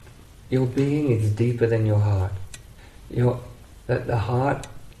Your being is deeper than your heart. That the heart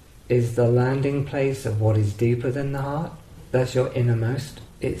is the landing place of what is deeper than the heart. That's your innermost.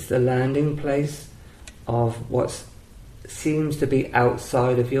 It's the landing place of what seems to be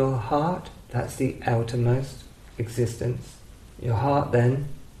outside of your heart. That's the outermost existence. Your heart then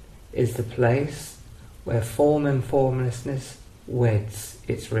is the place where form and formlessness weds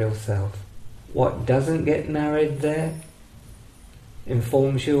its real self. What doesn't get married there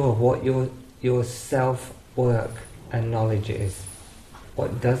informs you of what your self-work and knowledge is.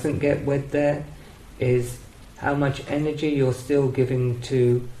 What doesn't get wed there is how much energy you're still giving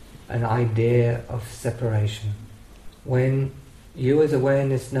to an idea of separation. When you as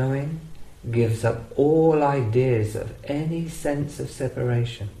awareness knowing gives up all ideas of any sense of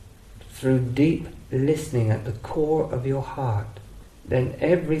separation, through deep listening at the core of your heart, then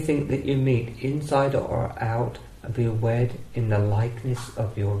everything that you meet, inside or out, will be wed in the likeness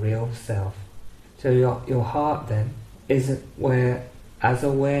of your real self. So your heart then is where, as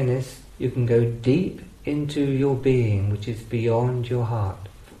awareness, you can go deep into your being, which is beyond your heart.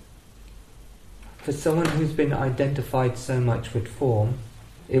 For someone who's been identified so much with form,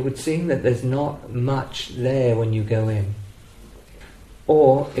 it would seem that there's not much there when you go in.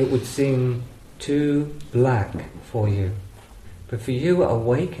 Or it would seem too black for you. But for you,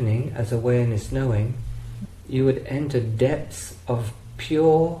 awakening as awareness knowing, you would enter depths of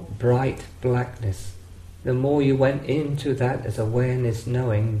pure, bright blackness. The more you went into that as awareness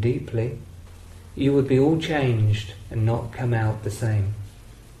knowing deeply, you would be all changed and not come out the same.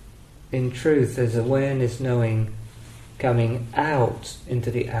 In truth, as awareness knowing coming out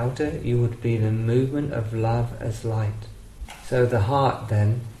into the outer, you would be the movement of love as light. So the heart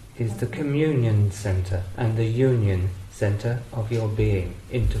then is the communion center and the union center of your being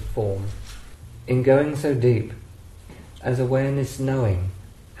into form. In going so deep, as awareness knowing,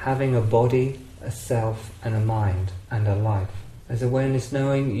 having a body, a self and a mind and a life, as awareness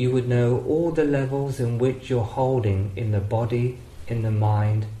knowing, you would know all the levels in which you're holding in the body, in the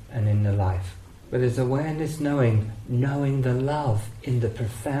mind and in the life. But as awareness knowing, knowing the love in the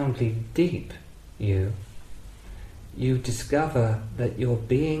profoundly deep you discover that your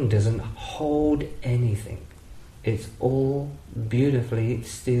being doesn't hold anything. It's all beautifully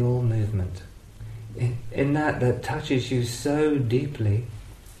still movement. In that touches you so deeply,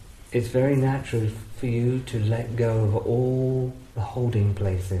 it's very natural for you to let go of all the holding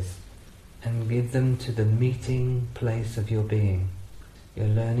places and give them to the meeting place of your being. You're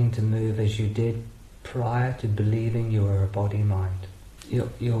learning to move as you did prior to believing you were a body-mind.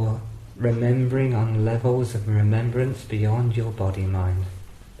 You're remembering on levels of remembrance beyond your body-mind.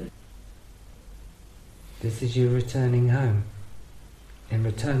 This is you returning home. In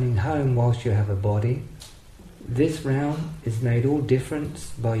returning home whilst you have a body, this realm is made all different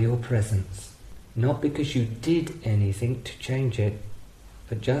by your presence. Not because you did anything to change it,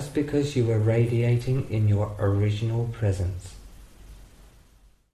 but just because you were radiating in your original presence.